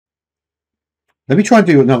Let me try and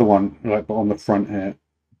do another one, like, but on the front here.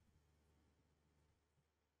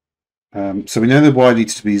 So we know the y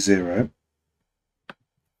needs to be 0.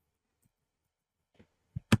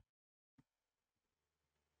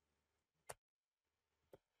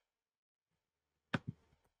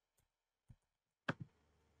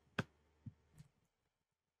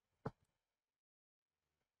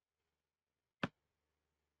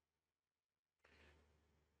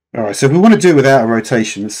 All right, so if we want to do it without a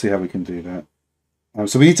rotation, let's see how we can do that.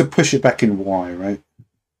 So we need to push it back in y, right?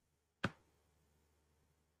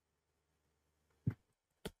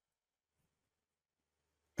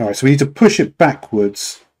 All right, so we need to push it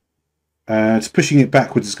backwards. It's pushing it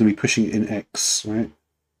backwards is going to be pushing it in x, right?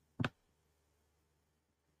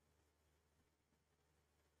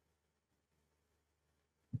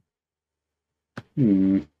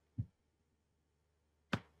 Hmm.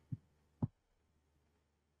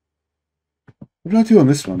 What do I do on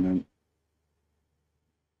this one then?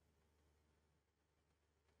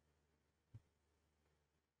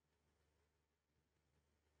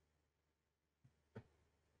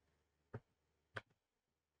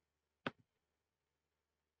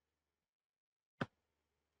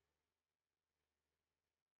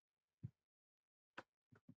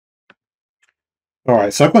 All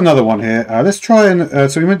right, so I've got another one here. Let's try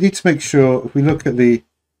and so we need to make sure if we look at the.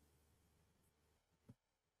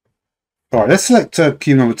 All right, let's select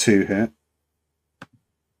cube number 2 here,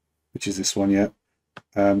 which is this one, yeah.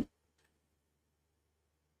 Um,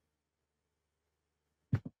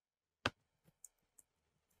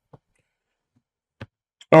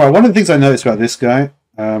 all right, one of the things I noticed about this guy,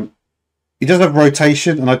 he does have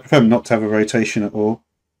rotation, and I prefer him not to have a rotation at all,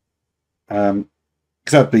 because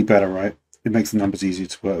that'd be better, right? It makes the numbers easier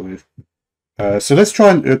to work with. So let's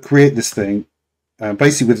try and create this thing,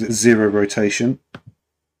 basically with 0 rotation.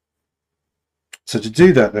 So to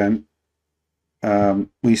do that, then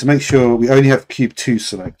we need to make sure we only have cube 2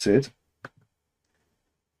 selected.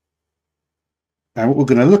 And what we're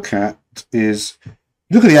going to look at is,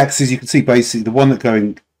 look at the axes, you can see basically the one that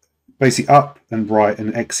going basically up and right,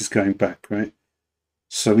 and x is going back, right?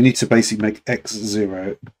 So we need to basically make x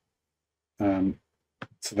 0.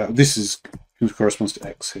 So that this is corresponds to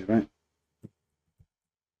x here, right?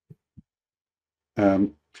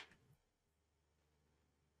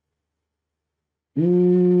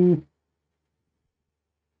 Mm,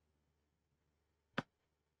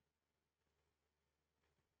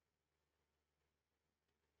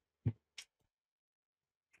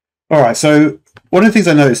 all right, so one of the things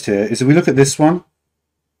I noticed here is if we look at this one,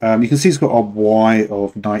 you can see it's got a y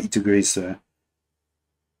of 90 degrees there.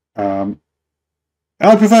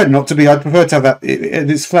 I'd prefer it not to be. I'd prefer to have that at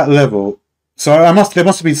this flat level. So there must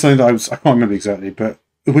have been something that I can't remember exactly, but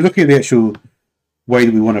if we're looking at the actual way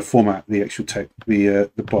that we want to format the actual text, the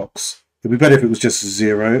box, it'd be better if it was just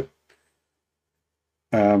 0.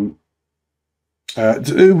 It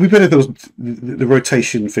would be better if there was the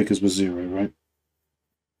rotation figures were 0, right?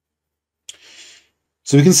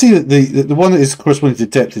 So we can see that the one that is corresponding to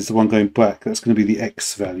depth is the one going back. That's going to be the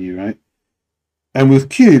x value, right? And with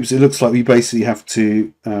cubes, it looks like we basically have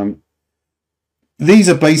to. These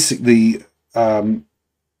are basically hard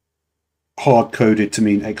coded to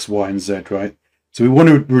mean x, y, and z, right? So we want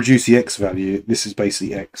to reduce the x value. This is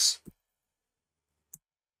basically x,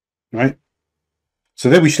 right? So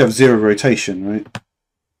then we should have 0 rotation, right?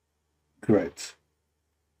 Correct.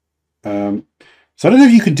 So I don't know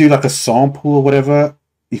if you can do like a sample or whatever.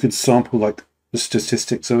 You could sample like the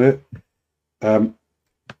statistics of it.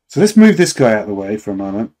 So let's move this guy out of the way for a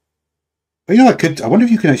moment. But you know, I wonder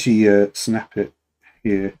if you can actually snap it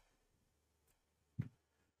here.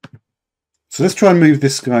 So let's try and move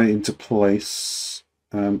this guy into place.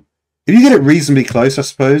 If you get it reasonably close, I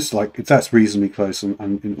suppose, like if that's reasonably close and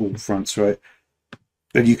in all fronts, right,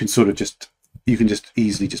 then you can sort of just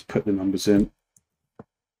easily just put the numbers in.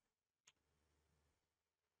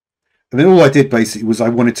 And then all I did basically was I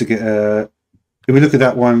wanted to get a. If we look at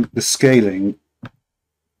that one, the scaling.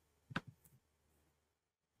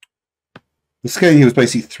 The scaling here was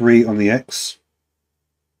basically 3 on the x.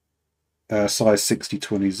 Size 60,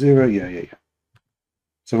 20, 0. Yeah.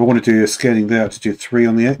 So if I want to do a scaling there, I have to do 3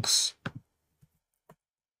 on the x.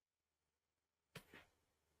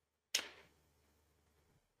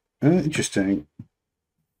 Interesting.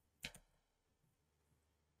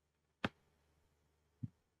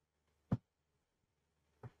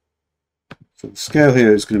 So the scale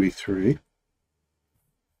here is going to be 3.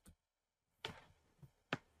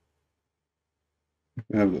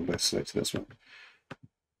 I have a little bit selected this one.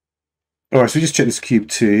 All right, so we just check this cube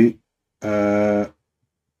 2.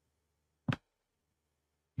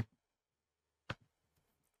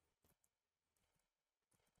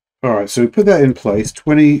 All right, so we put that in place,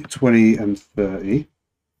 20, 20, and 30.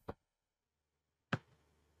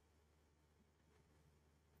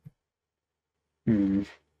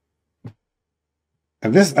 And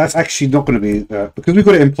that's actually not going to be because we've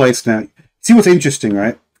got it in place now. See what's interesting,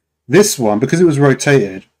 right? This one, because it was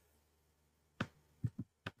rotated,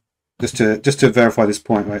 just to verify this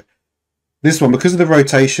point, right? This one, because of the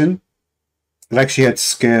rotation, it actually had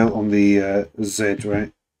scale on the Z,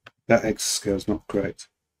 right? That X scale is not correct.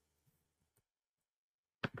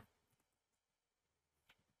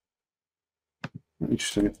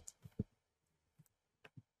 Interesting.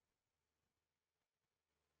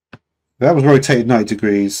 That was rotated 90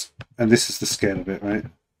 degrees, and this is the scale of it, right?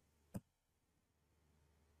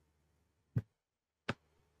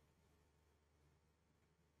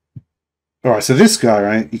 All right, so this guy,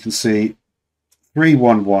 right, you can see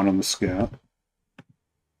 311 on the scale.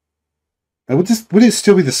 Would it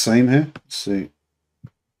still be the same here? Let's see.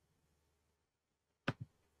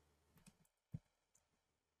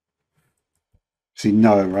 See,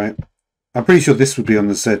 no, right? I'm pretty sure this would be on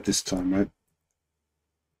the Z this time, right?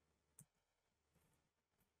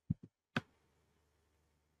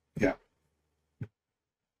 Yeah. For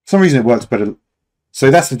some reason it works better.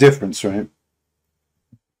 So that's the difference, right?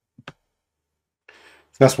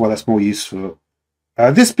 That's why that's more useful.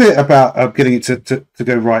 This bit about getting it to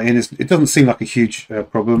go right in, it doesn't seem like a huge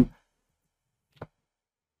problem.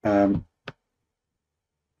 But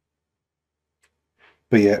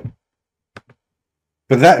yeah.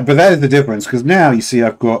 But that is the difference, because now you see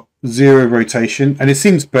I've got 0 rotation, and it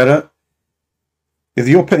seems better. If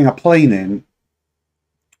you're putting a plane in,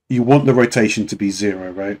 you want the rotation to be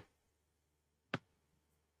 0, right?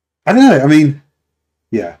 I don't know. I mean,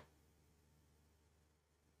 yeah.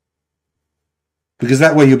 Because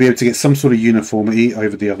that way you'll be able to get some sort of uniformity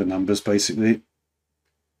over the other numbers, basically.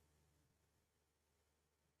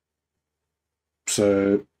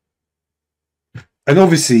 So, and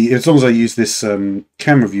obviously, as long as I use this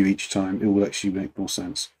camera view each time, it will actually make more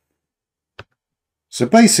sense. So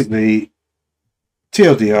basically,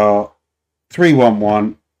 TLDR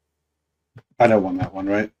 311. I don't want that one,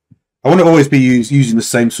 right? I want to always be using the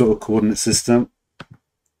same sort of coordinate system.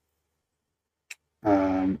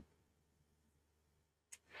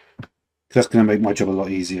 That's going to make my job a lot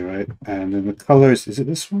easier, right? And then the color is it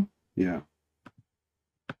this one? Yeah.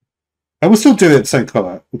 I will still do it the same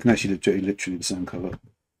color. We can actually do literally the same color.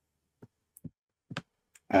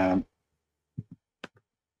 But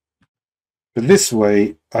this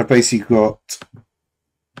way, I basically got.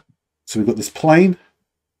 So we've got this plane.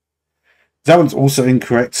 That one's also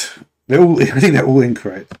incorrect. They're all. I think they're all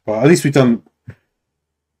incorrect. But at least we've done.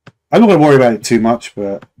 I'm not going to worry about it too much,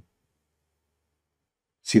 but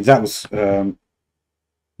see that was. You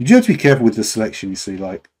do have to be careful with the selection. You see,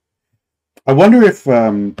 like, I wonder if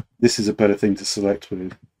this is a better thing to select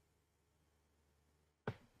with.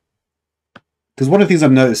 Because one of the things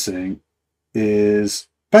I'm noticing is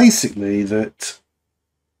basically that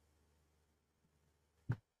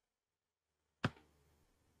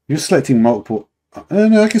you're selecting multiple.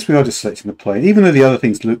 No, I guess we are just selecting the plane, even though the other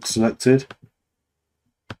things look selected.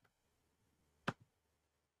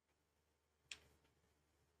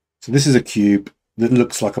 So this is a cube that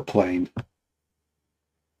looks like a plane.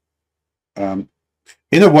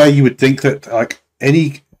 In a way, you would think that like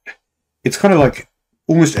it's kind of like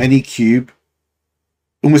almost any cube,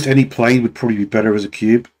 almost any plane would probably be better as a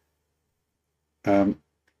cube.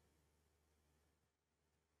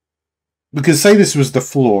 Because say this was the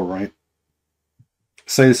floor, right?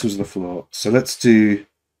 Say this was the floor. So let's do.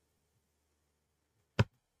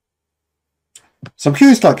 So I'm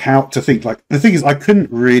curious, like, how to think. Like, the thing is, I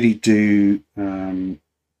couldn't really do.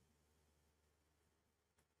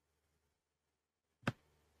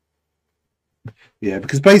 Yeah,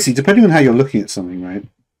 because basically, depending on how you're looking at something, right,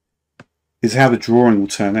 is how the drawing will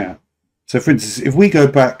turn out. So, for instance, if we go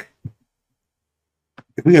back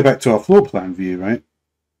to our floor plan view, right,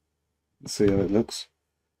 let's see how it looks.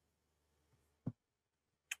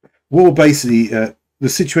 What will basically the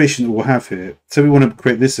situation that we'll have here. So we want to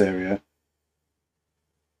create this area.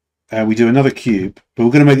 We do another cube, but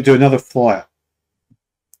we're going to do another flat.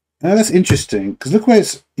 Now that's interesting because look where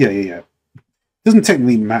it's. Yeah. It doesn't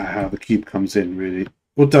technically matter how the cube comes in, really.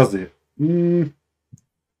 Or does it? Yeah,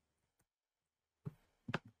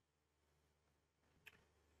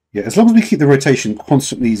 as long as we keep the rotation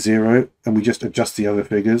constantly 0 and we just adjust the other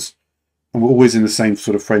figures, and we're always in the same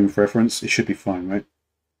sort of frame of reference, it should be fine, right?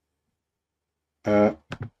 All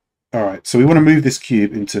right, so we want to move this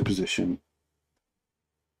cube into position.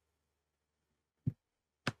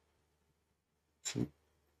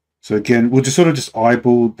 So again, we'll just sort of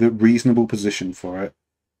eyeball the reasonable position for it.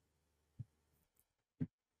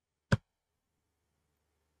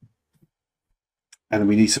 and then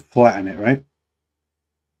we need to flatten it, right?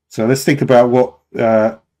 So let's think about what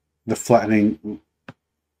the flattening.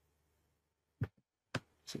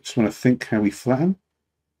 So I just want to think how we flatten.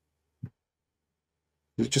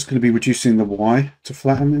 Is it just going to be reducing the Y to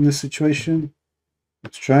flatten in this situation?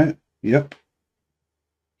 Let's try it. Yep.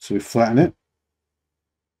 So we flatten it.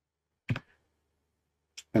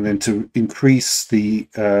 And then to increase the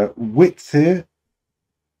width here,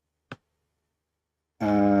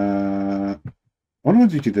 I wonder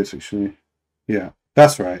if you do this actually. Yeah,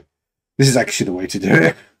 that's right. This is actually the way to do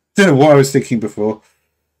it. I don't know what I was thinking before.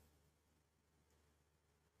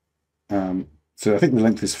 So I think the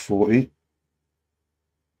length is 40.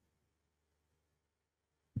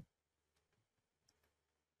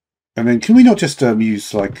 And then can we not just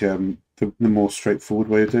use like the more straightforward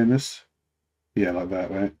way of doing this? Yeah, like that,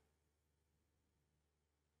 right?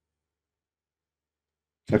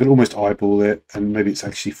 So I can almost eyeball it, and maybe it's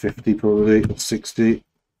actually 50 probably, or 60.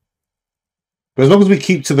 But as long as we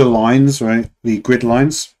keep to the lines, right, the grid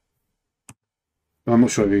lines, I'm not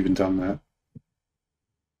sure I've even done that.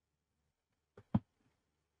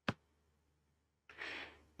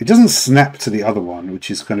 It doesn't snap to the other one, which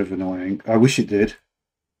is kind of annoying. I wish it did.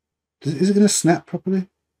 Is it going to snap properly?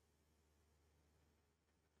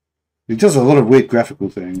 It does a lot of weird graphical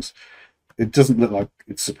things. It doesn't look like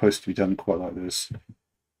it's supposed to be done quite like this.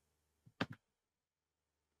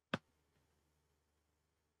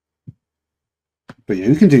 But yeah,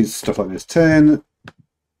 we can do stuff like this. 10.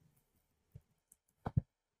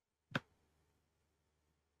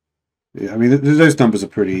 Yeah, I mean, those numbers are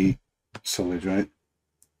pretty solid, right?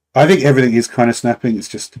 I think everything is kind of snapping. It's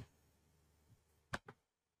just...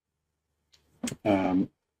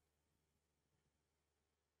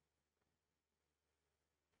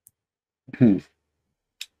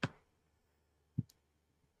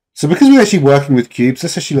 So because we're actually working with cubes,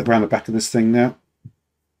 let's actually look around the back of this thing now.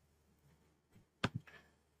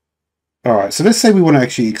 All right, so let's say we want to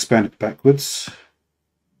actually expand it backwards.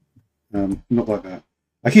 Not like that.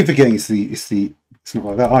 I keep forgetting it's not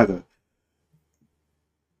like that either.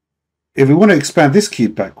 If we want to expand this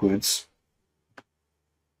cube backwards,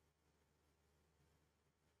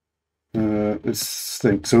 let's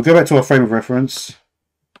think. So we'll go back to our frame of reference.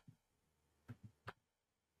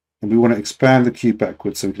 And we want to expand the cube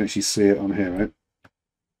backwards so we can actually see it on here, right?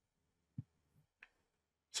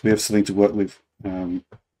 So we have something to work with.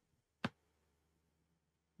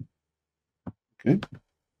 Okay.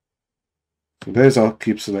 So there's our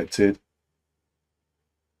cube selected.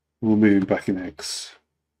 We'll move back in X.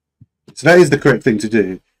 So that is the correct thing to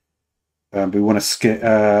do. We want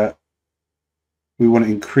to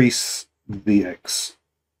increase the X.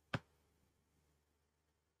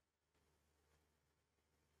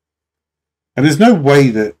 And there's no way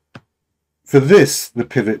that for this the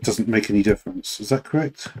pivot doesn't make any difference. Is that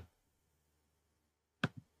correct?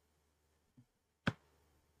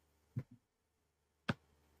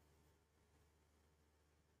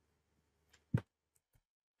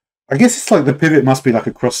 I guess it's like the pivot must be like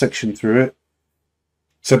a cross section through it.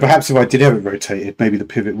 So perhaps if I did have it rotated, maybe the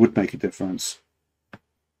pivot would make a difference.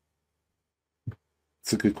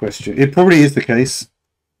 It's a good question. It probably is the case.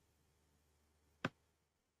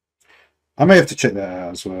 I may have to check that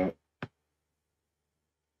out as well.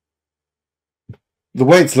 The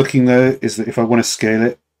way it's looking though is that if I want to scale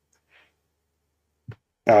it,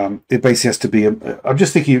 it basically has to be. I'm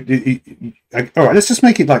just thinking. All right, let's just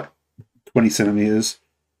make it like 20 centimeters,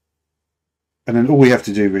 and then all we have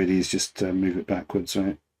to do really is just move it backwards,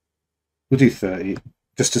 right? We'll do 30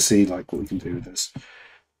 just to see like what we can do with this,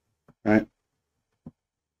 right?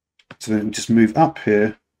 So then we just move up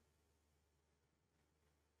here,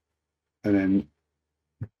 and then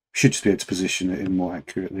should just be able to position it in more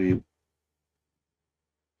accurately.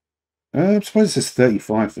 I suppose it says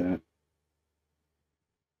 35 there.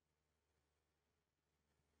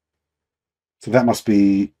 So that must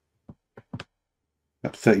be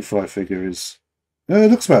that 35 figure is.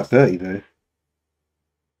 It looks about 30 though.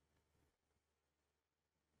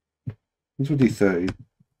 Let's do 30.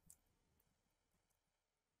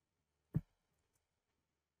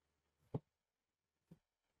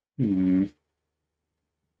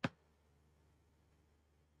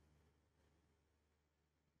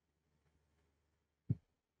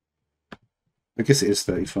 I guess it is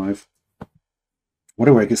 35. I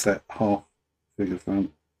wonder where it gets that half figure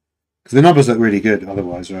from. Because the numbers look really good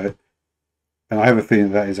otherwise, right? And I have a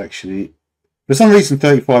feeling that is actually... For some reason,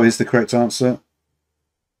 35 is the correct answer.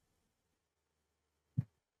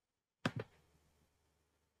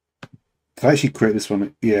 Did I actually create this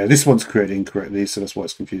one? Yeah, this one's created incorrectly, so that's why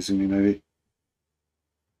it's confusing me, maybe.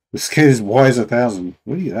 The scale is Y is 1,000.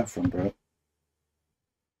 Where do you get that from, bro?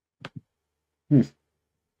 Hmm.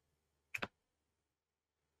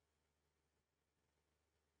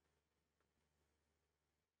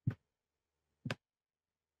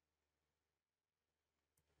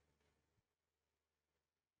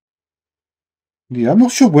 Yeah, I'm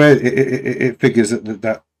not sure where it figures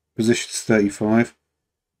that position is 35.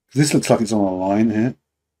 This looks like it's on a line here.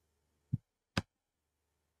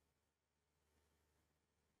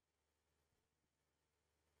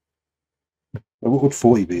 But what would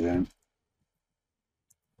 40 be then?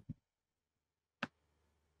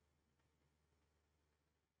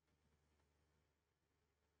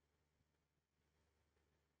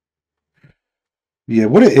 Yeah,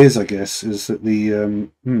 what it is, I guess, is that the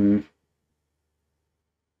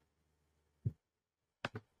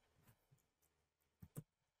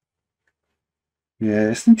yeah,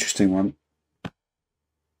 it's an interesting one.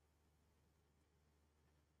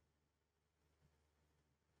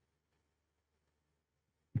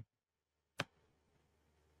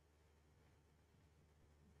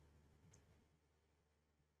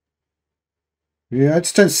 Yeah, I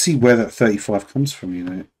just don't see where that 35 comes from, you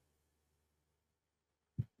know.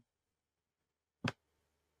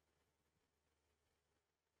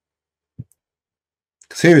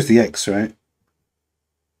 Because here is the X, right?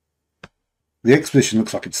 The X position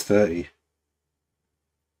looks like it's 30.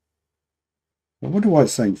 I wonder why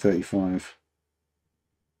it's saying 35.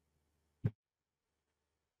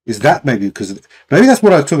 Is that maybe because maybe that's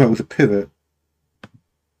what I was talking about with the pivot?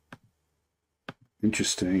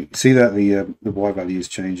 Interesting. See that the Y value is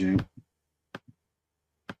changing.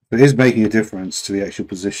 It is making a difference to the actual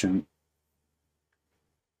position.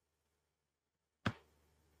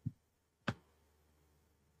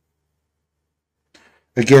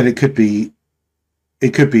 Again, it could be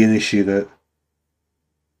an issue that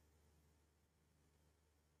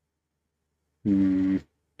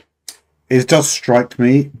it does strike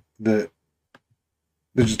me that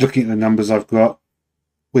just looking at the numbers I've got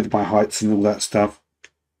with my heights and all that stuff,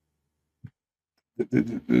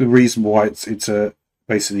 the reason why it's a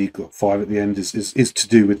basically got 5 at the end is to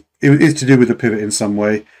do with the pivot in some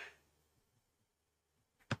way.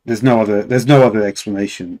 There's no other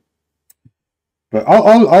explanation. But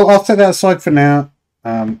I'll set that aside for now.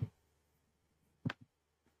 Can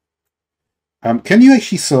you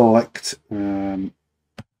actually select do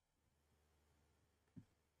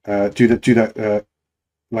that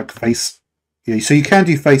like face? Yeah, so you can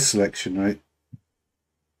do face selection, right?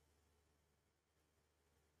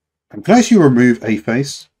 And can I actually remove a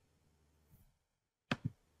face?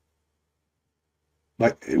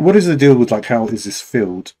 Like, what is the deal with like how is this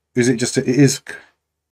filled? Is it just it is?